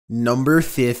Number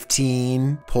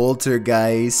 15,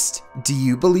 Poltergeist. Do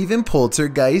you believe in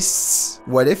poltergeists?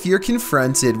 What if you're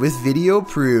confronted with video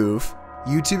proof?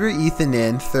 YouTuber Ethan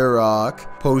Thurrock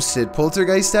posted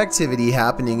poltergeist activity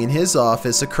happening in his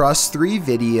office across 3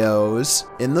 videos.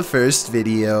 In the first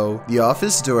video, the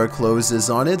office door closes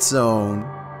on its own.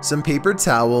 Some paper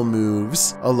towel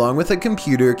moves, along with a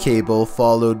computer cable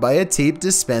followed by a tape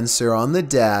dispenser on the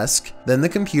desk. Then the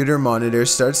computer monitor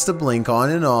starts to blink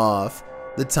on and off.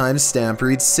 The timestamp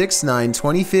reads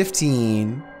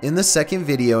 6/9/2015. In the second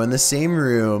video in the same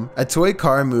room, a toy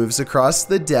car moves across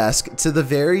the desk to the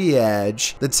very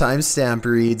edge. The timestamp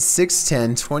reads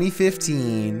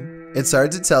 6/10/2015. It's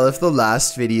hard to tell if the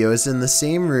last video is in the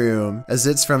same room, as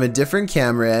it's from a different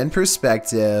camera and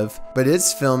perspective, but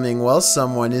it's filming while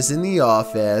someone is in the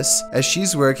office. As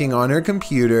she's working on her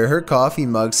computer, her coffee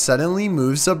mug suddenly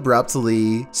moves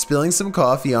abruptly, spilling some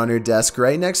coffee on her desk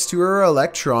right next to her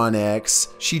electronics.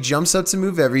 She jumps up to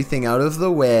move everything out of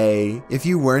the way. If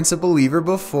you weren't a believer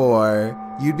before,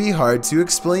 you'd be hard to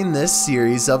explain this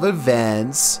series of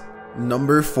events.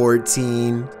 Number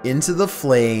 14, Into the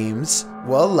Flames.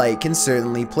 While light can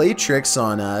certainly play tricks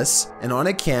on us, and on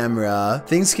a camera,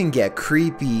 things can get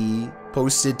creepy.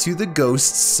 Posted to the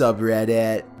Ghosts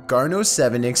subreddit,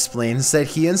 Garno7 explains that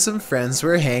he and some friends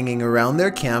were hanging around their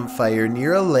campfire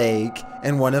near a lake,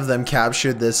 and one of them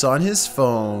captured this on his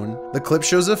phone. The clip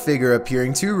shows a figure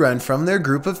appearing to run from their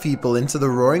group of people into the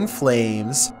roaring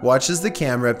flames. Watch as the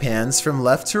camera pans from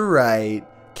left to right.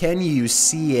 Can you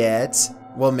see it?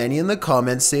 While many in the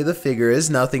comments say the figure is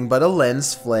nothing but a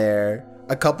lens flare.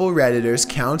 A couple Redditors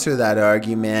counter that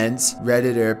argument.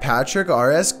 Redditor Patrick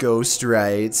RS Ghost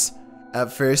writes,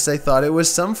 "At first I thought it was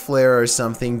some flare or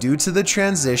something due to the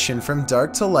transition from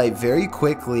dark to light very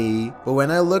quickly, but when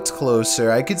I looked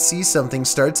closer I could see something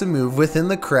start to move within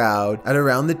the crowd at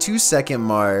around the 2-second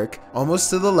mark, almost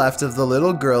to the left of the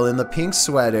little girl in the pink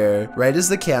sweater, right as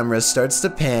the camera starts to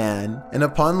pan, and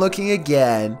upon looking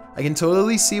again, I can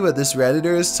totally see what this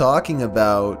Redditor is talking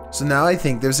about. So now I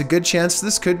think there's a good chance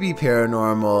this could be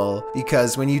paranormal,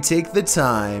 because when you take the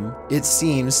time, it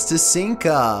seems to sync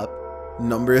up."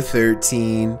 Number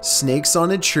 13, Snakes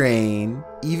on a Train.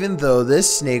 Even though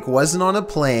this snake wasn't on a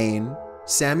plane,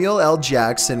 Samuel L.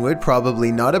 Jackson would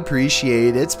probably not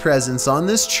appreciate its presence on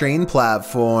this train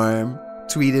platform.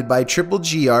 Tweeted by Triple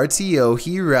GRTO,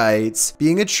 he writes,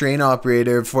 "Being a train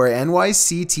operator for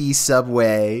NYCT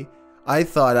Subway, I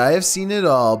thought I have seen it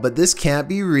all, but this can't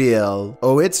be real."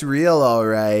 Oh, it's real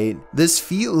alright. This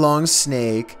feet-long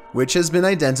snake, which has been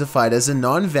identified as a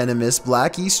non-venomous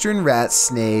black eastern rat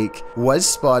snake, was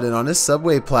spotted on a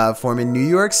subway platform in New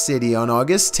York City on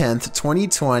August 10th,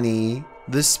 2020.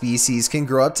 The species can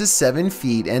grow up to 7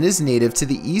 feet and is native to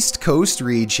the East Coast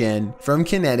region, from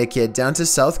Connecticut down to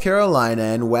South Carolina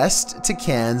and west to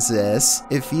Kansas.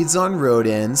 It feeds on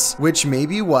rodents, which may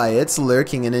be why it's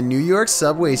lurking in a New York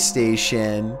subway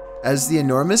station. As the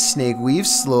enormous snake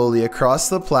weaves slowly across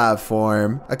the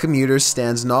platform, a commuter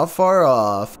stands not far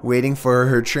off, waiting for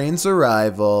her train's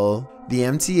arrival. The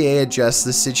MTA addressed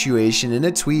the situation in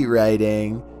a tweet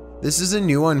writing, "This is a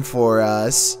new one for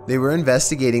us. They were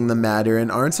investigating the matter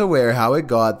and aren't aware how it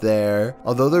got there,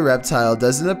 although the reptile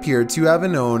doesn't appear to have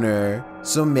an owner,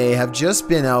 so may have just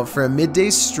been out for a midday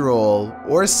stroll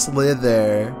or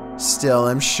slither." Still,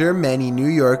 I'm sure many New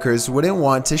Yorkers wouldn't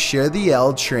want to share the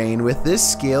L train with this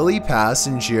scaly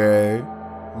passenger.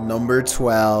 Number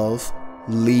 12,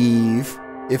 Leave.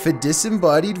 If a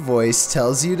disembodied voice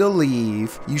tells you to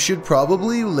leave, you should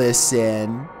probably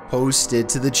listen. Posted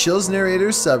to the Chills Narrator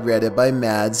subreddit by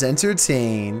Mads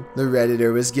Entertain, the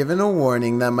Redditor was given a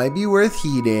warning that might be worth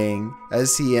heeding.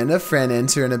 As he and a friend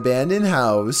enter an abandoned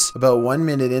house, about 1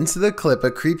 minute into the clip,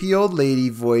 a creepy old lady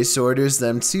voice orders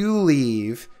them to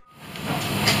leave.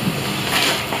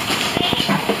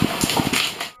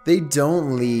 They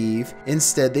don't leave.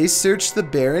 Instead, they search the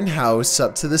barren house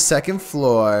up to the 2nd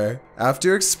floor.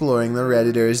 After exploring, the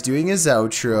Redditor is doing his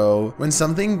outro when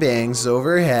something bangs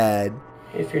overhead.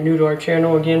 If you're new to our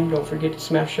channel, again, don't forget to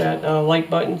smash that like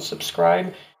button,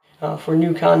 subscribe for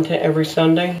new content every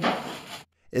Sunday.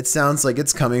 It sounds like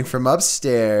it's coming from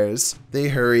upstairs. They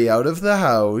hurry out of the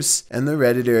house, and the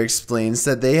Redditor explains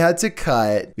that they had to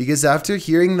cut because after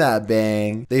hearing that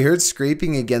bang, they heard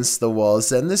scraping against the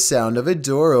walls and the sound of a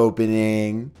door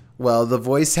opening. Well, the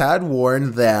voice had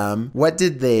warned them. What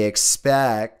did they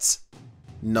expect?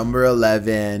 Number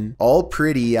 11, All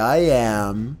Pretty I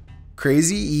Am.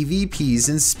 Crazy EVPs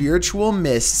and spiritual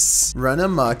mists run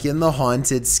amok in the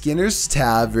haunted Skinner's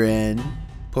Tavern.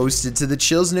 Posted to the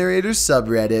Chills Narrator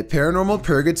subreddit, Paranormal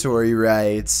Purgatory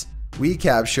writes, "We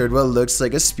captured what looks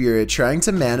like a spirit trying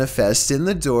to manifest in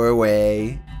the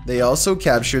doorway. They also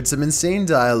captured some insane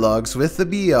dialogues with the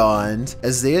beyond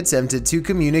as they attempted to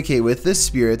communicate with the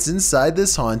spirits inside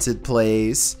this haunted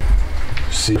place.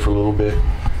 See for a little bit.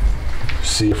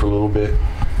 See for a little bit.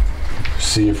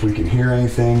 See if we can hear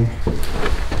anything.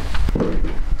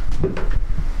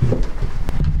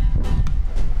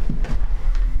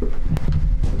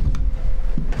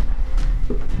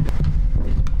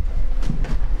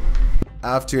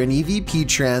 After an EVP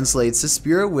translates a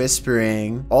spirit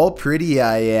whispering, "All pretty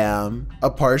I am," a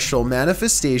partial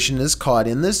manifestation is caught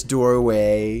in this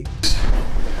doorway.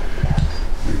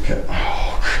 Okay.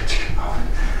 Oh, good God.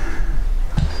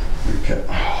 Okay.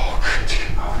 Oh,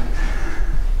 good God.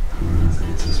 I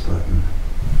think it's this button.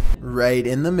 Right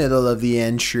in the middle of the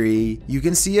entry, you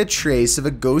can see a trace of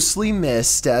a ghostly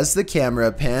mist as the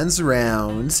camera pans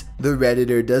round. The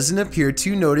Redditor doesn't appear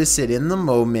to notice it in the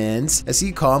moment, as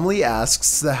he calmly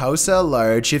asks the house at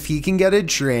large if he can get a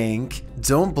drink.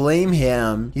 Don't blame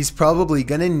him, he's probably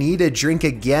gonna need a drink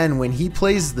again when he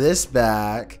plays this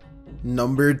back.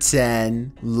 Number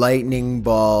 10. Lightning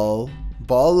Ball.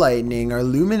 Ball lightning are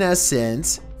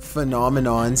luminescent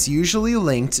phenomenons usually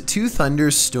linked to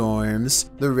thunderstorms.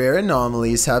 The rare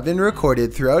anomalies have been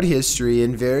recorded throughout history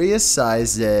in various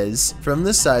sizes, from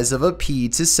the size of a pea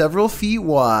to several feet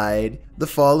wide. The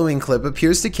following clip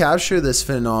appears to capture this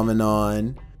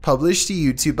phenomenon. Published to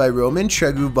YouTube by Roman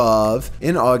Tregubov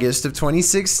in August of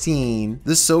 2016,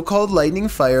 the so-called lightning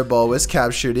fireball was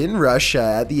captured in Russia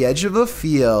at the edge of a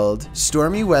field.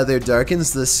 Stormy weather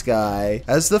darkens the sky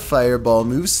as the fireball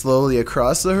moves slowly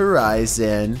across the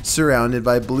horizon. Surrounded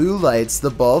by blue lights,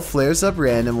 the ball flares up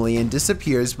randomly and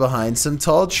disappears behind some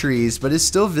tall trees, but is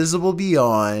still visible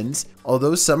beyond.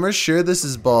 Although some are sure this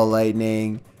is ball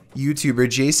lightning, YouTuber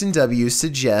Jason W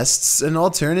suggests an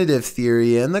alternative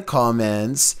theory in the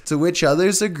comments, to which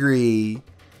others agree.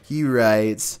 He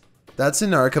writes, "That's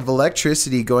an arc of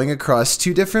electricity going across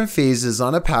two different phases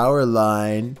on a power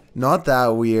line. Not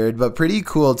that weird, but pretty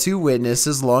cool to witness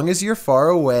as long as you're far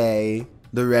away."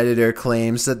 The Redditor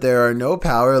claims that there are no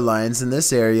power lines in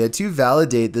this area to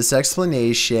validate this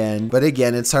explanation, but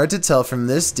again, it's hard to tell from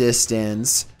this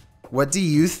distance. What do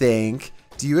you think?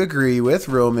 Do you agree with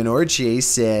Roman or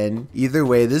Jason? Either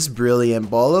way, this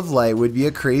brilliant ball of light would be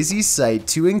a crazy sight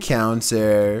to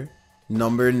encounter.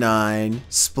 Number 9.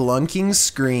 Splunking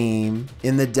Scream.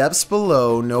 In the depths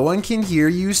below, no one can hear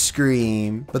you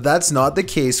scream. But that's not the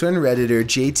case when Redditor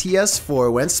JTS4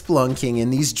 went splunking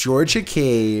in these Georgia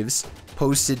caves.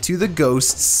 Posted to the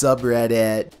Ghosts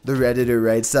subreddit. The Redditor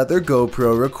writes that their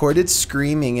GoPro recorded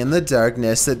screaming in the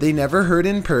darkness that they never heard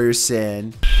in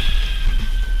person.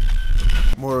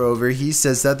 Moreover, he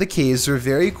says that the caves were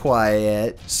very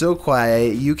quiet, so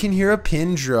quiet you can hear a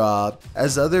pin drop.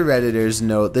 As other Redditors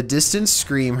note, the distant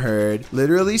scream heard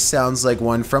literally sounds like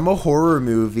one from a horror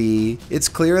movie. It's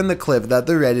clear in the clip that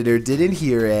the Redditor didn't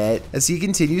hear it, as he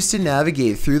continues to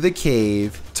navigate through the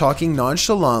cave, talking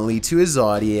nonchalantly to his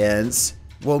audience.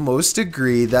 While most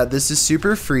agree that this is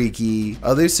super freaky,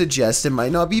 others suggest it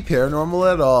might not be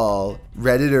paranormal at all.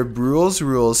 Redditor Brule's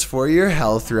Rules for Your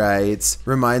Health writes,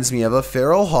 "Reminds me of a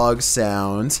feral hog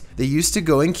sound. They used to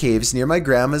go in caves near my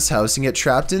grandma's house and get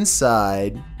trapped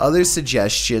inside." Other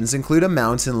suggestions include a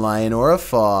mountain lion or a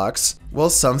fox, while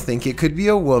some think it could be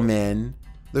a woman.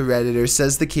 The Redditor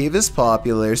says the cave is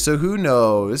popular, so who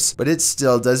knows, but it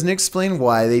still doesn't explain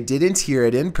why they didn't hear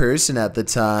it in person at the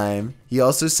time. He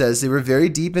also says they were very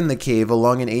deep in the cave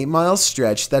along an 8-mile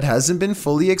stretch that hasn't been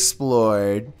fully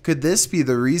explored. Could this be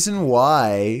the reason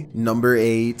why? Number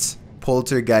 8.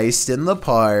 Poltergeist in the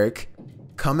Park.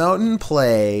 Come out and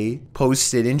play.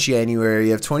 Posted in January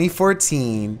of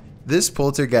 2014. This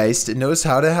poltergeist knows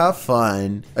how to have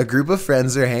fun. A group of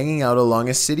friends are hanging out along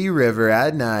a city river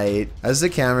at night. As the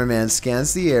cameraman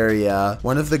scans the area,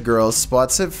 one of the girls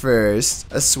spots it first,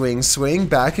 a swing swaying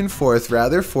back and forth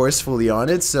rather forcefully on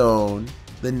its own.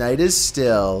 The night is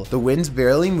still, the wind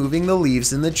barely moving the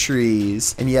leaves in the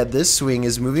trees, and yet this swing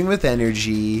is moving with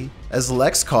energy. As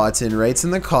Lex Cotton writes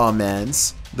in the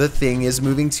comments, "The thing is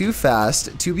moving too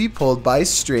fast to be pulled by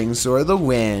strings or the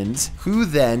wind. Who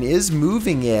then is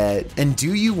moving it? And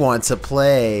do you want to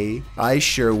play?" I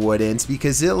sure wouldn't,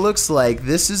 because it looks like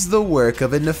this is the work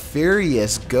of a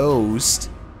nefarious ghost.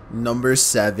 Number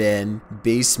 7.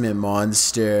 Basement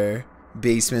Monster.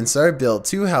 Basements are built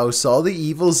to house all the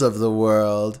evils of the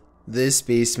world. This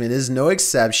basement is no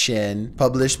exception.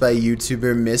 Published by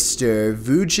YouTuber Mr.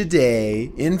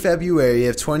 Vujade in February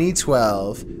of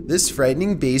 2012, This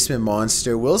frightening basement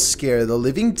monster will scare the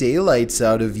living daylights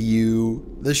out of you.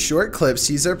 The short clip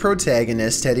sees our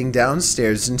protagonist heading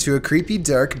downstairs into a creepy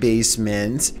dark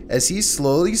basement. As he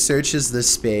slowly searches the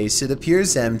space, it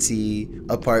appears empty,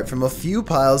 apart from a few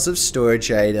piles of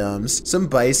storage items, some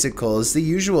bicycles, the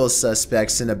usual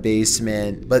suspects in a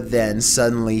basement. But then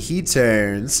suddenly he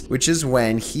turns, which is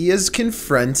when he is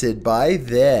confronted by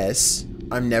this.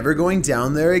 "I'm never going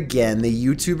down there again," the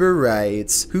YouTuber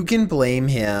writes. Who can blame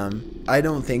him? I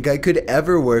don't think I could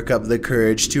ever work up the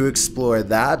courage to explore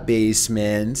that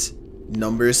basement.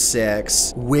 Number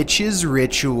 6. Witch's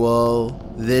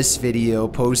Ritual. This video,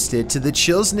 posted to the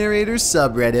Chills Narrator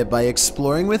subreddit by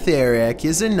Exploring with Eric,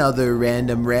 is another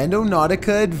random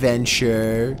Randonautica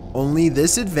adventure. Only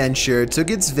this adventure took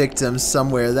its victims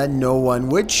somewhere that no one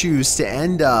would choose to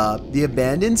end up: the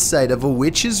abandoned site of a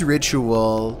witch's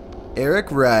ritual. Eric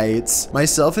writes,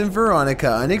 "Myself and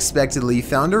Veronica unexpectedly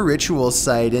found a ritual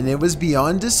site and it was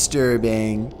beyond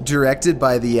disturbing. Directed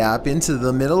by the app into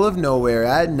the middle of nowhere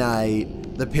at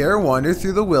night, the pair wander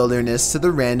through the wilderness to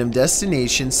the random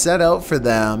destination set out for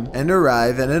them and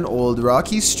arrive at an old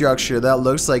rocky structure that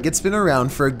looks like it's been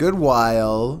around for a good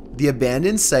while. The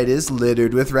abandoned site is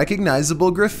littered with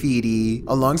recognizable graffiti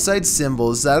alongside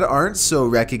symbols that aren't so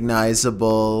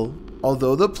recognizable.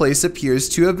 Although the place appears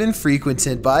to have been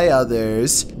frequented by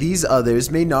others, these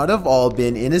others may not have all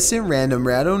been innocent random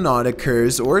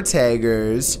Randonauticers or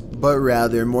taggers, but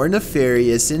rather more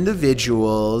nefarious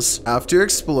individuals. After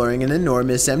exploring an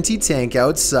enormous empty tank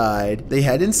outside, they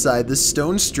head inside the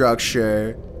stone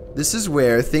structure. This is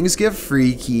where things get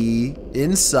freaky.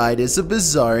 Inside is a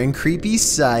bizarre and creepy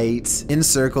sight.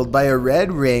 Encircled by a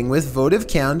red ring with votive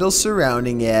candles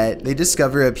surrounding it, they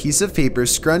discover a piece of paper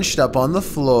scrunched up on the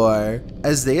floor.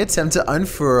 As they attempt to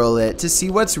unfurl it to see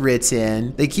what's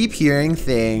written, they keep hearing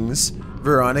things.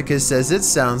 Veronica says it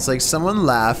sounds like someone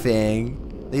laughing.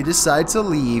 They decide to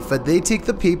leave, but they take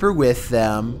the paper with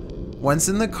them. Once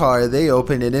in the car, they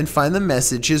open it and find the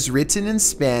messages written in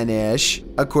Spanish.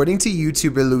 According to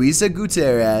YouTuber Luisa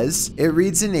Gutierrez, it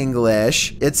reads in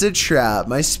English, "It's a trap,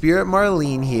 my spirit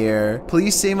Marlene here.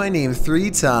 Please say my name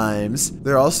 3 times.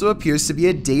 There also appears to be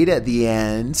a date at the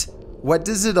end." What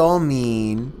does it all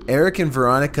mean? Eric and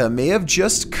Veronica may have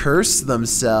just cursed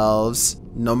themselves.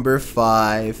 Number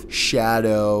 5.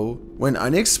 Shadow. When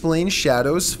unexplained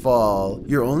shadows fall,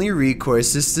 your only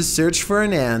recourse is to search for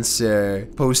an answer.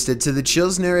 Posted to the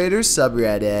Chills Narrator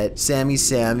subreddit, Sammy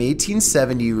Sam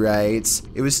 1870 writes,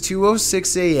 "It was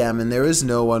 2:06 a.m. and there was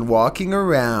no one walking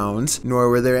around, nor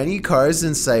were there any cars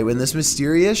in sight when this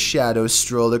mysterious shadow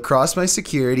strolled across my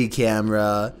security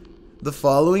camera. The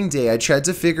following day, I tried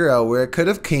to figure out where it could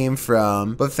have came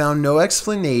from, but found no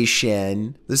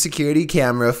explanation. The security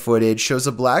camera footage shows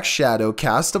a black shadow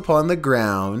cast upon the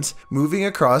ground, moving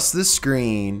across the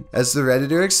screen. As the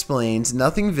Redditor explained,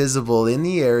 nothing visible in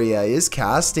the area is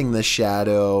casting the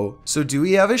shadow. So do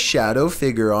we have a shadow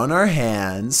figure on our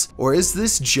hands, or is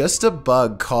this just a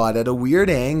bug caught at a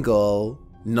weird angle?"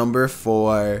 Number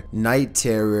 4. Night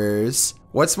Terrors.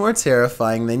 What's more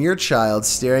terrifying than your child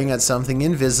staring at something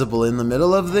invisible in the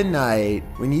middle of the night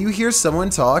when you hear someone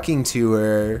talking to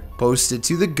her? Posted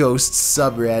to the Ghosts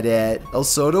subreddit, El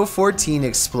Soto14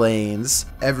 explains,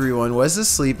 "Everyone was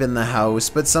asleep in the house,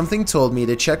 but something told me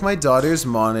to check my daughter's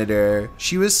monitor.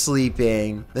 She was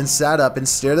sleeping, then sat up and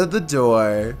stared at the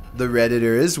door." The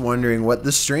Redditor is wondering what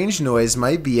the strange noise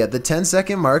might be at the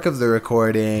 10-second mark of the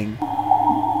recording.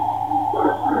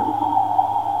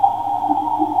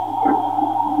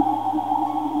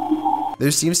 There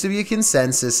seems to be a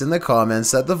consensus in the comments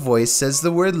that the voice says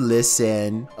the word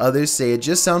listen. Others say it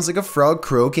just sounds like a frog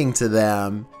croaking to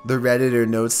them. The Redditor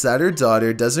notes that her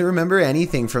daughter doesn't remember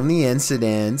anything from the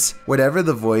incident, whatever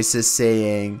the voice is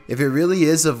saying. If it really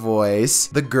is a voice,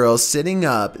 the girl sitting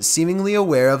up, seemingly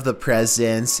aware of the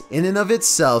presence, in and of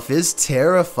itself is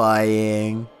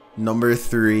terrifying. Number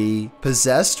 3.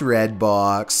 Possessed Red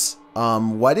Box.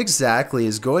 What exactly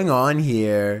is going on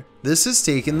here? This has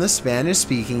taken the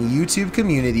Spanish-speaking YouTube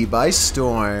community by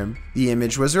storm. The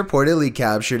image was reportedly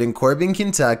captured in Corbin,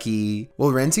 Kentucky,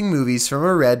 while renting movies from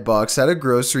a red box at a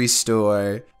grocery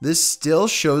store. This still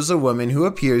shows a woman who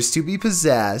appears to be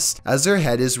possessed, as her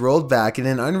head is rolled back in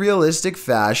an unrealistic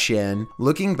fashion,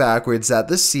 looking backwards at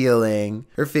the ceiling.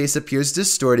 Her face appears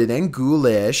distorted and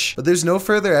ghoulish, but there's no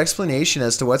further explanation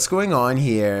as to what's going on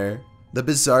here. The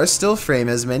bizarre still frame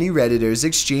has many Redditors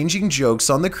exchanging jokes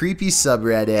on the creepy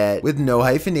subreddit, with no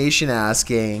hyphenation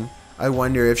asking, "I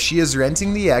wonder if she is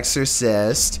renting The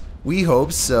Exorcist? We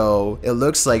hope so. It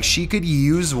looks like she could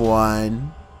use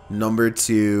one." Number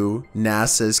 2.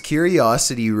 NASA's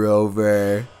Curiosity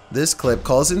rover. This clip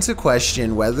calls into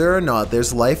question whether or not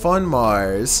there's life on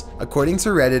Mars. According to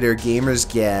Redditor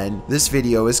GamersGen, this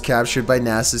video was captured by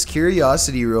NASA's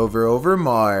Curiosity rover over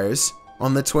Mars.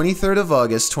 On the 23rd of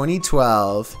August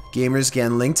 2012,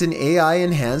 GamersGen linked an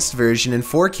AI-enhanced version in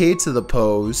 4K to the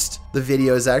post. The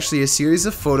video is actually a series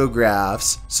of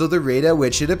photographs, so the rate at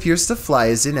which it appears to fly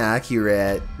is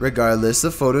inaccurate. Regardless,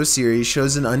 the photo series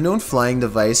shows an unknown flying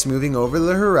device moving over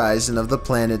the horizon of the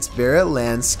planet's barren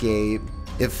landscape.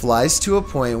 It flies to a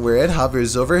point where it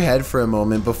hovers overhead for a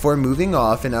moment before moving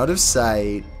off and out of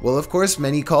sight. Well, of course,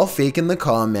 many call fake in the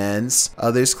comments.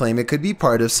 Others claim it could be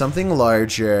part of something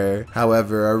larger.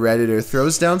 However, a Redditor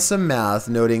throws down some math,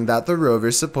 noting that the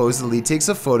rover supposedly takes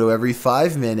a photo every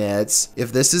 5 minutes.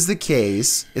 If this is the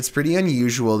case, it's pretty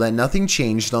unusual that nothing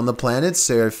changed on the planet's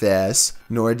surface,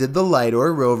 nor did the light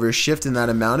or rover shift in that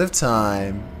amount of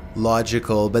time.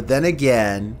 Logical, but then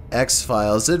again,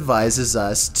 X-Files advises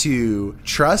us to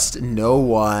trust no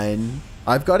one.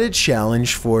 I've got a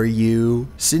challenge for you.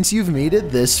 Since you've made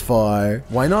it this far,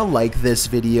 why not like this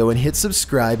video and hit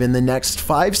subscribe in the next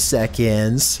 5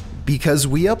 seconds? Because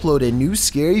we upload a new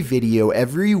scary video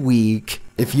every week.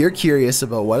 If you're curious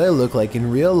about what I look like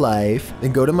in real life,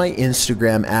 then go to my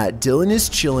Instagram at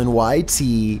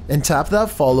DylanIsChillinYT and tap that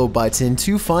follow button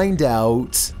to find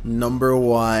out. Number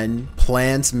 1.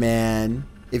 Plant Man.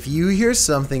 If you hear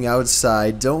something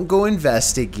outside, don't go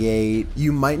investigate.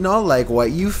 You might not like what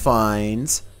you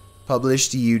find.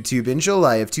 Published to YouTube in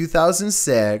July of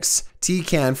 2006,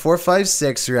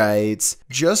 TCan456 writes,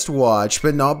 "Just watch,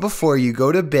 but not before you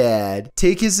go to bed.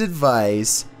 Take his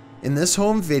advice." In this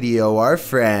home video, our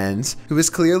friend, who is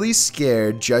clearly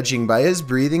scared judging by his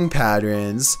breathing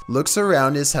patterns, looks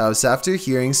around his house after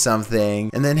hearing something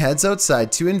and then heads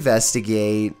outside to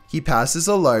investigate. He passes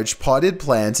a large potted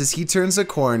plant as he turns a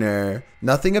corner.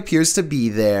 Nothing appears to be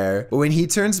there, but when he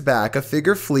turns back, a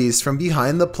figure flees from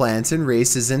behind the plant and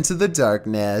races into the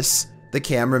darkness. The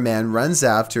cameraman runs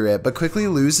after it, but quickly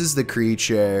loses the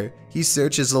creature. He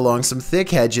searches along some thick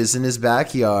hedges in his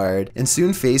backyard, and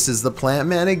soon faces the plant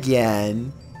man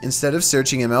again. Instead of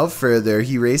searching him out further,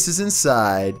 he races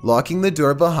inside, locking the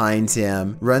door behind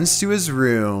him, runs to his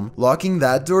room, locking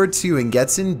that door too, and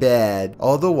gets in bed.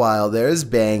 All the while, there is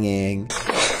banging.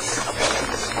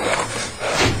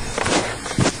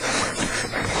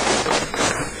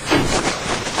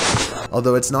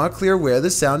 Although it's not clear where the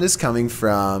sound is coming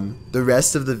from. The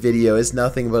rest of the video is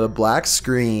nothing but a black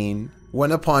screen,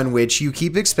 one upon which you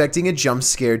keep expecting a jump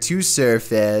scare to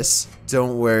surface.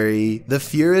 Don't worry, the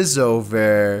fear is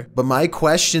over, but my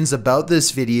questions about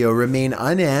this video remain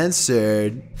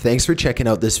unanswered. Thanks for checking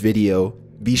out this video.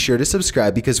 Be sure to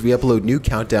subscribe because we upload new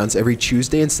countdowns every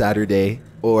Tuesday and Saturday.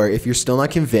 Or if you're still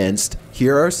not convinced,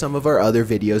 here are some of our other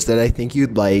videos that I think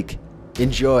you'd like.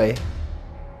 Enjoy!